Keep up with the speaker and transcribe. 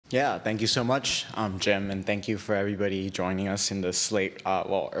Yeah, thank you so much, Jim, and thank you for everybody joining us in this late,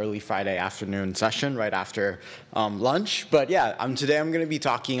 early Friday afternoon session right after lunch. But yeah, today I'm going to be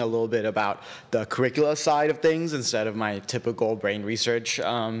talking a little bit about the curricula side of things instead of my typical brain research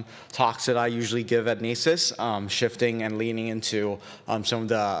talks that I usually give at NACIS, shifting and leaning into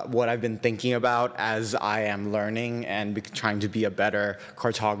some of what I've been thinking about as I am learning and trying to be a better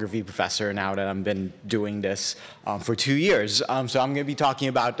cartography professor now that I've been doing this for 2 years. So I'm going to be talking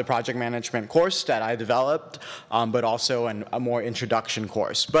about the project management course that I developed, but also a more introduction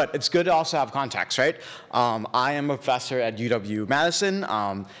course. But it's good to also have context, right? I am a professor at UW-Madison.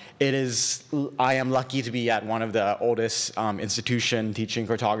 I am lucky to be at one of the oldest institutions teaching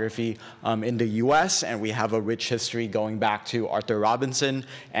cartography in the US, and we have a rich history going back to Arthur Robinson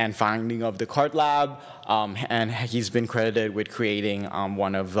and founding of the Cart Lab. And he's been credited with creating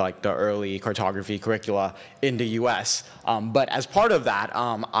one of the early cartography curricula in the U.S. But as part of that,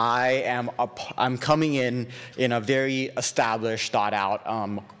 I'm coming in a very established, thought-out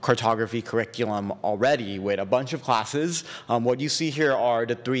cartography curriculum already with a bunch of classes. What you see here are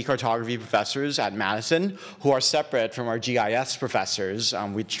the 3 cartography professors at Madison who are separate from our GIS professors,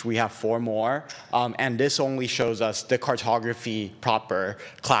 which we have 4 more. And this only shows us the cartography proper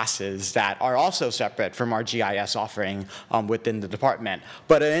classes that are also separate from our GIS offering within the department.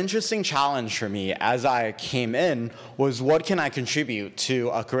 But an interesting challenge for me as I came in was what can I contribute to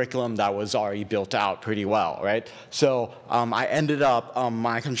a curriculum that was already built out pretty well, right? So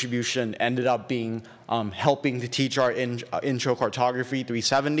my contribution ended up being helping to teach our Intro Cartography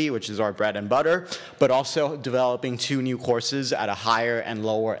 370, which is our bread and butter, but also developing 2 new courses at a higher and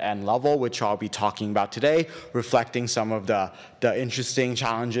lower end level, which I'll be talking about today, reflecting some of the interesting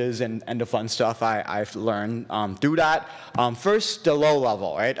challenges and the fun stuff I've learned through that. First, the low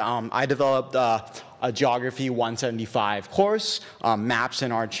level, right? I developed a Geography 175 course, Maps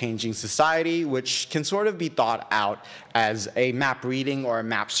in Our Changing Society, which can sort of be thought out as a map reading or a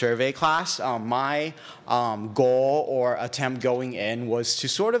map survey class. My goal or attempt going in was to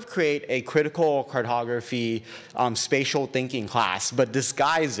sort of create a critical cartography spatial thinking class, but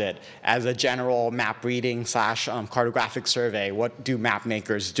disguise it as a general map reading / cartographic survey. What do map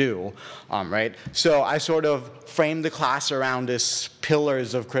makers do, right? So I sort of framed the class around this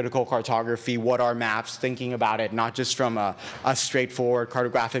pillars of critical cartography. What are maps? Thinking about it not just from a straightforward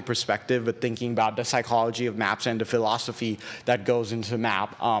cartographic perspective, but thinking about the psychology of maps and the philosophy that goes into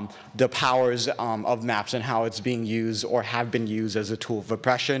map, the powers of maps and how it's being used or have been used as a tool of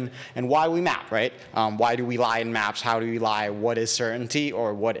oppression, and why we map, right? Why do we lie in maps? How do we lie? What is certainty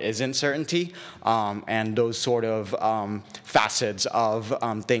or what isn't certainty? And those sort of facets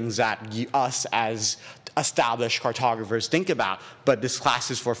of things that us as established cartographers think about. But this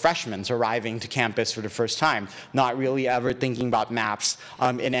class is for freshmen arriving to campus for the first time, not really ever thinking about maps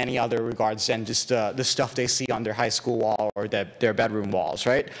in any other regards than just the stuff they see on their high school wall or their bedroom walls,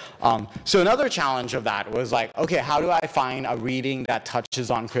 right? So another challenge of that was like, okay, how do I find a reading that touches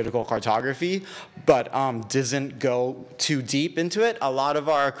on critical cartography but doesn't go too deep into it? A lot of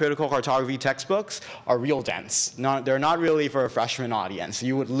our critical cartography textbooks are real dense. They're not really for a freshman audience.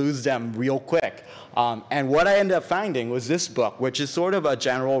 You would lose them real quick. And what I ended up finding was this book, which is sort of a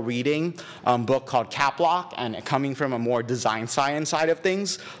general reading book called Caplock, and coming from a more design science side of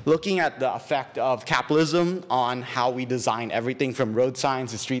things, looking at the effect of capitalism on how we design everything from road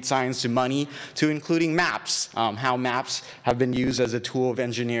signs to street signs to money to including maps, how maps have been used as a tool of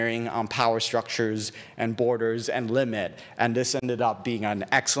engineering power structures and borders and limit. And this ended up being an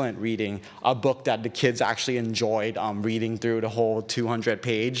excellent reading, a book that the kids actually enjoyed reading through the whole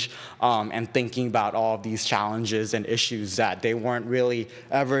 200-page and thinking about all of these challenges and issues that they weren't really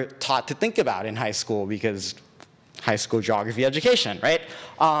ever taught to think about in high school because high school geography education, right?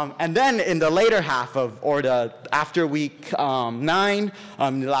 And then in the later half after week 9,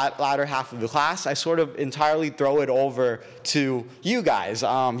 the latter half of the class, I sort of entirely throw it over to you guys,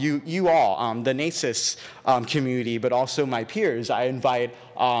 you all, the NACIS community, but also my peers. I invite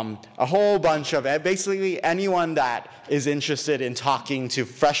a whole bunch of basically anyone that is interested in talking to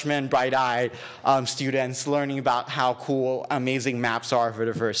freshmen, bright-eyed students, learning about how cool, amazing maps are for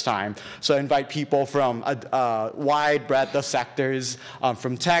the first time. So I invite people from a wide breadth of sectors,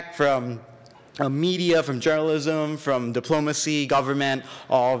 from tech, from media, from journalism, from diplomacy, government,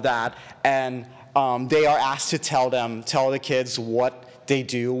 all of that. And they are asked to tell the kids what they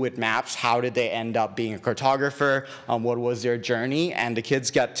do with maps, how did they end up being a cartographer, what was their journey, and the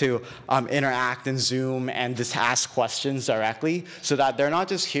kids get to interact and Zoom and just ask questions directly so that they're not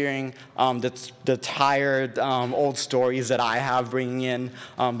just hearing the tired old stories that I have bringing in,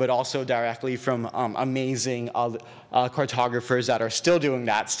 but also directly from amazing cartographers that are still doing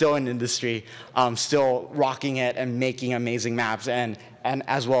that, still in industry, still rocking it and making amazing maps, and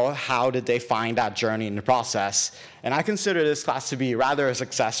as well, how did they find that journey in the process? And I consider this class to be rather a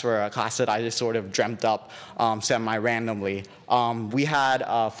success for a class that I just sort of dreamt up semi-randomly. We had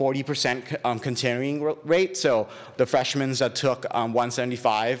a 40% continuing rate, so the freshmen that took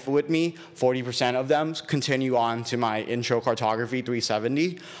 175 with me, 40% of them continue on to my intro cartography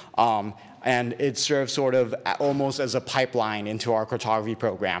 370. And it serves sort of almost as a pipeline into our cartography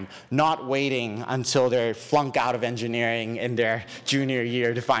program, not waiting until they flunk out of engineering in their junior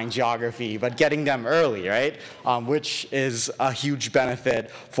year to find geography, but getting them early, right? Which is a huge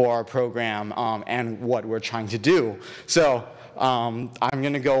benefit for our program and what we're trying to do. So I'm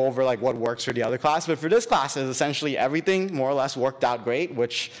going to go over like what works for the other class, but for this class, is essentially everything more or less worked out great,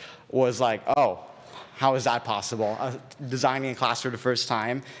 which was like, oh, how is that possible? Designing a class for the first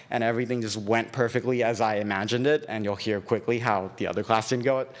time, and everything just went perfectly as I imagined it, and you'll hear quickly how the other class didn't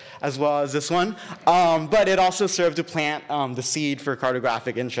go as well as this one. But it also served to plant the seed for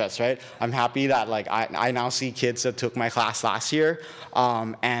cartographic interest, right? I'm happy that like I now see kids that took my class last year,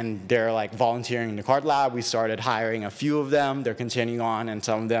 and they're like volunteering in the cart lab. We started hiring a few of them. They're continuing on, and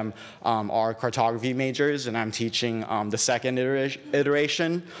some of them are cartography majors, and I'm teaching the second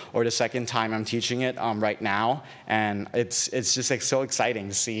iteration, or the second time I'm teaching it right now, and it's just like so exciting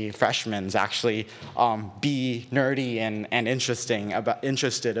to see freshmen actually be nerdy and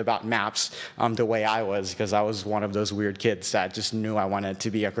interested about maps the way I was, because I was one of those weird kids that just knew I wanted to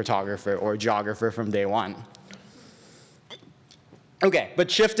be a cartographer or a geographer from day one. Okay,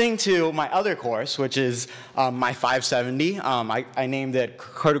 but shifting to my other course, which is my 570, I named it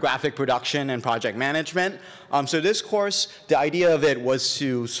Cartographic Production and Project Management. So this course, the idea of it was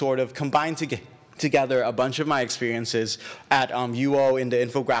to sort of combine together a bunch of my experiences at UO in the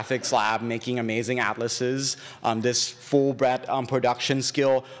infographics lab, making amazing atlases, this full breadth production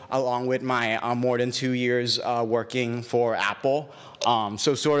skill, along with my more than 2 years working for Apple.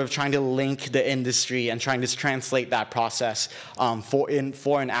 So sort of trying to link the industry and trying to translate that process for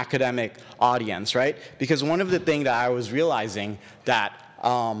an academic audience, right? Because one of the things that I was realizing that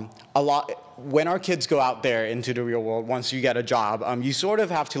when our kids go out there into the real world, once you get a job, you sort of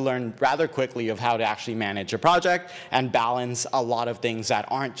have to learn rather quickly of how to actually manage a project and balance a lot of things that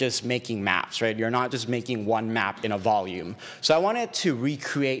aren't just making maps, right? You're not just making one map in a volume. So I wanted to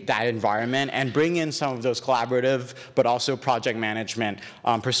recreate that environment and bring in some of those collaborative, but also project management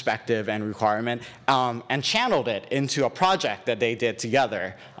perspective and requirement, and channeled it into a project that they did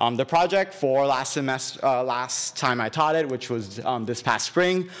together. The project for last time I taught it, which was this past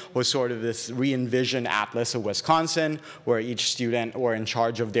spring, was sort of this re-envisioned atlas of Wisconsin, where each student were in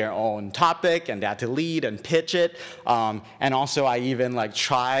charge of their own topic and they had to lead and pitch it. And also I even like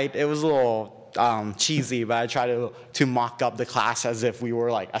tried, it was a little cheesy, but I tried to mock up the class as if we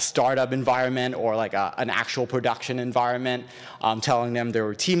were like a startup environment or like an actual production environment, telling them they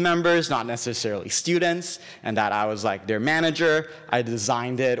were team members, not necessarily students, and that I was like their manager. I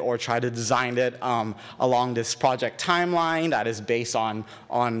designed it or tried to design it along this project timeline that is based on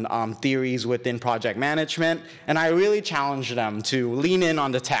theories within project management, and I really challenged them to lean in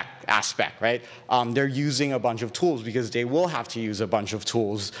on the tech aspect, right? They're using a bunch of tools because they will have to use a bunch of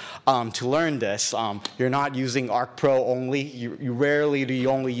tools to learn this. You're not using ArcPro only. You rarely do you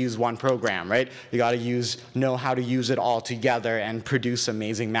only use one program, right? You got to know how to use it all together and produce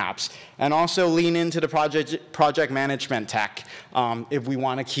amazing maps. And also lean into the project management tech. If we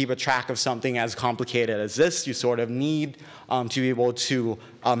want to keep a track of something as complicated as this, you sort of need to be able to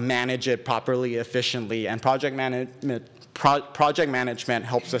manage it properly, efficiently, and project management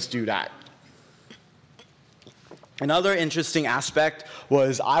helps us do that. Another interesting aspect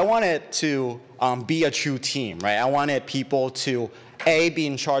was I wanted to be a true team, right? I wanted people to A, be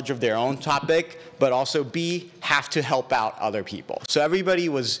in charge of their own topic, but also B, have to help out other people. So everybody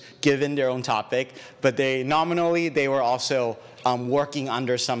was given their own topic, but they were also working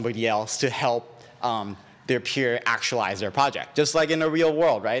under somebody else to help their peer actualize their project, just like in the real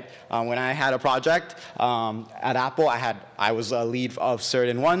world, right? When I had a project at Apple, I was a lead of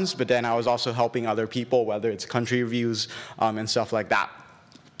certain ones, but then I was also helping other people, whether it's country reviews and stuff like that.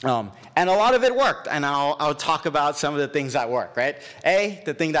 And a lot of it worked, and I'll talk about some of the things that work, right?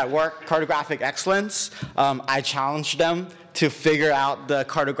 The thing that worked, cartographic excellence. I challenged them to figure out the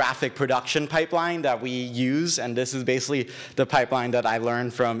cartographic production pipeline that we use, and this is basically the pipeline that I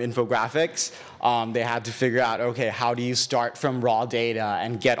learned from infographics. They had to figure out, okay, how do you start from raw data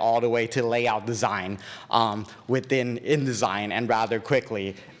and get all the way to layout design within InDesign and rather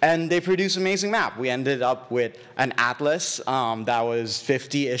quickly. And they produced an amazing map. We ended up with an atlas that was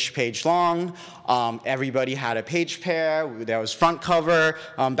 50-ish page long, Everybody had a page pair. There was front cover,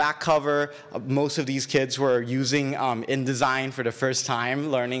 back cover. Most of these kids were using InDesign for the first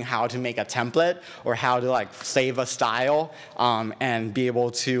time, learning how to make a template or how to like save a style and be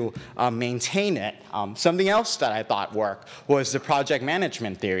able to maintain it. Something else that I thought worked was the project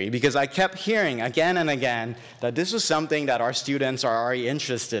management theory, because I kept hearing again and again that this was something that our students are already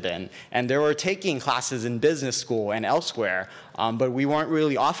interested in, and they were taking classes in business school and elsewhere, but we weren't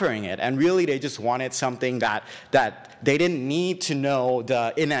really offering it. And really, they just wanted something that they didn't need to know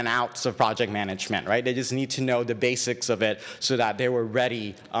the in and outs of project management, right? They just need to know the basics of it so that they were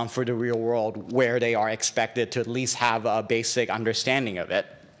ready for the real world, where they are expected to at least have a basic understanding of it.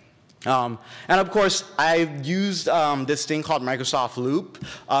 And of course, I used this thing called Microsoft Loop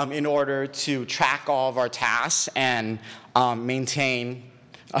in order to track all of our tasks and maintain.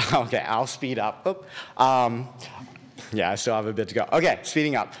 Okay, I'll speed up. Yeah, I still have a bit to go. Okay,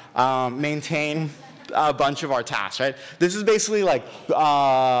 speeding up. Maintain a bunch of our tasks, right? This is basically like,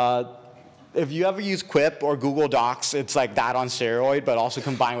 if you ever use Quip or Google Docs, it's like that on steroid, but also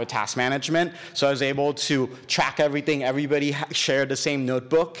combined with task management. So I was able to track everything. Everybody shared the same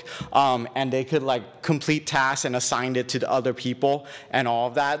notebook, and they could like complete tasks and assign it to the other people and all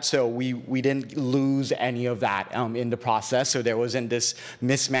of that. So we didn't lose any of that in the process. So there wasn't this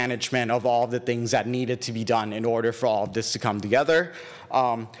mismanagement of all the things that needed to be done in order for all of this to come together.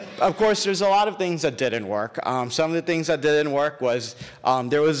 Of course, there's a lot of things that didn't work. Some of the things that didn't work was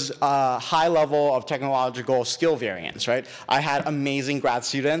there was a high level of technological skill variance, right? I had amazing grad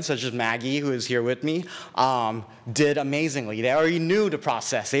students, such as Maggie, who is here with me, did amazingly. They already knew the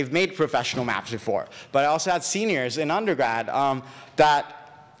process. They've made professional maps before. But I also had seniors in undergrad that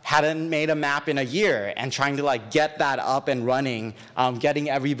hadn't made a map in a year, and trying to like get that up and running, getting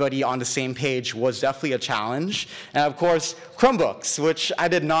everybody on the same page was definitely a challenge. And of course, Chromebooks, which I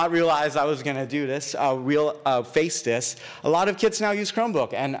did not realize I was gonna do this, face this. A lot of kids now use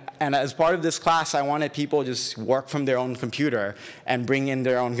Chromebook, and as part of this class, I wanted people to just work from their own computer and bring in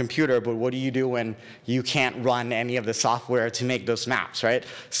their own computer, but what do you do when you can't run any of the software to make those maps, right?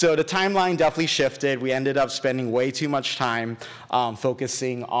 So the timeline definitely shifted. We ended up spending way too much time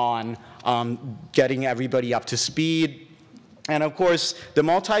focusing on getting everybody up to speed. And of course, the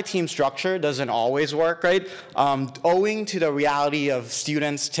multi-team structure doesn't always work, right? Owing to the reality of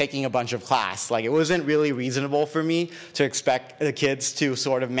students taking a bunch of class, like it wasn't really reasonable for me to expect the kids to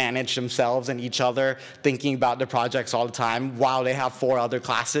sort of manage themselves and each other, thinking about the projects all the time while they have 4 other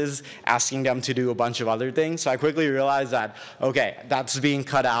classes asking them to do a bunch of other things. So I quickly realized that, okay, that's being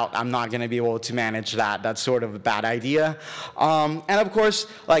cut out. I'm not gonna be able to manage that. That's sort of a bad idea. And of course,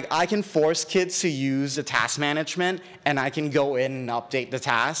 like I can force kids to use the task management, and I can go in and update the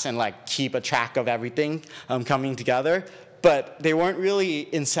tasks and like keep a track of everything coming together. But they weren't really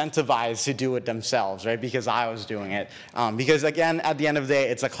incentivized to do it themselves, right? Because I was doing it. Because again, at the end of the day,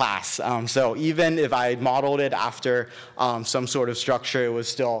 it's a class. So even if I modeled it after some sort of structure, it was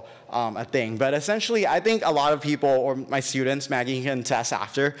still a thing. But essentially, I think a lot of people, or my students, Maggie can attest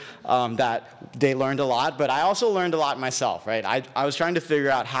after, that they learned a lot. But I also learned a lot myself, right? I was trying to figure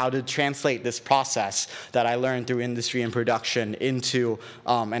out how to translate this process that I learned through industry and production into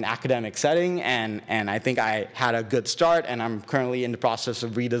an academic setting. And I think I had a good start. And I'm currently in the process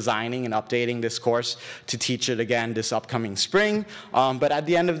of redesigning and updating this course to teach it again this upcoming spring. But at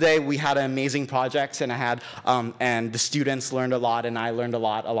the end of the day, we had amazing projects, and I had, and the students learned a lot, and I learned a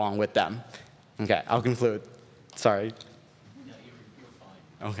lot along with them. Okay, I'll conclude. Sorry. No, you're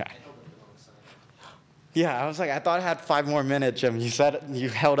fine. Okay. Yeah, I was like, I thought I had 5 more minutes, Jim. You said you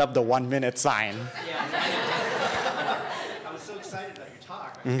held up the 1-minute sign. Yeah. I was so excited about your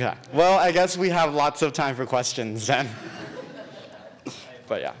talk. Okay. Well, I guess we have lots of time for questions then.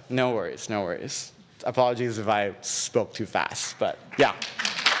 But yeah, no worries, no worries. Apologies if I spoke too fast, but yeah.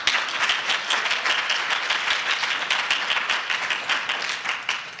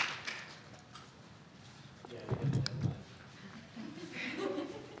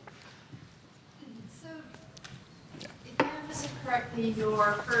 So, if I understood correctly,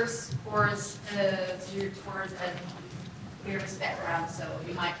 your first course is geared towards a various background, so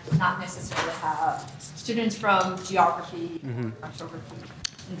you might not necessarily have students from geography or cartography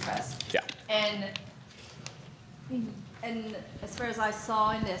interest. Yeah. And as far as I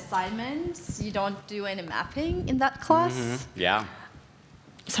saw in the assignments, you don't do any mapping in that class. Yeah.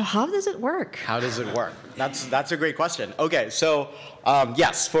 So how does it work? How does it work? That's a great question. Okay, so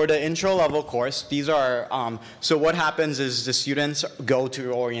yes, for the intro level course, these are, so what happens is the students go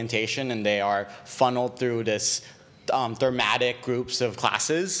to orientation and they are funneled through this thematic groups of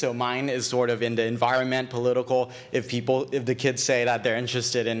classes. So mine is sort of in the environment, political. If the kids say that they're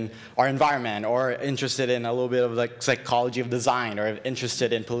interested in our environment, or interested in a little bit of like psychology of design, or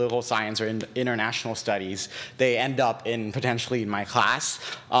interested in political science or in international studies, they end up potentially in my class.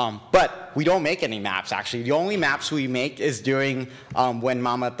 But we don't make any maps, actually. The only maps we make is during when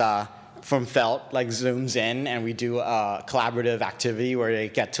Mamata from Felt like zooms in, and we do a collaborative activity where they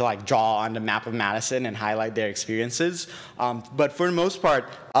get to like draw on the map of Madison and highlight their experiences. But for the most part,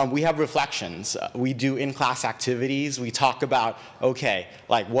 we have reflections. We do in-class activities. We talk about, okay,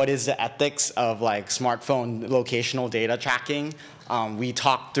 like what is the ethics of like smartphone locational data tracking? We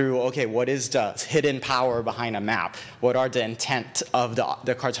talk through, okay, what is the hidden power behind a map? What are the intent of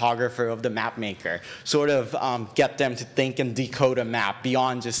the cartographer, of the map maker? Sort of get them to think and decode a map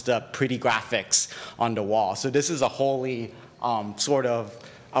beyond just the pretty graphics on the wall. So this is a wholly sort of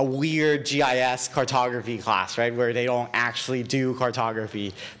a weird GIS cartography class, right, where they don't actually do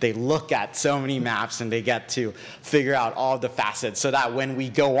cartography. They look at so many maps and they get to figure out all the facets, so that when we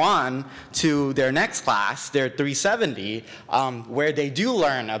go on to their next class, their 370, where they do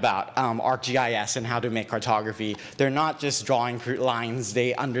learn about ArcGIS and how to make cartography, they're not just drawing lines.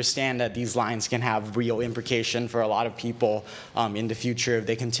 They understand that these lines can have real implication for a lot of people in the future if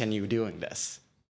they continue doing this.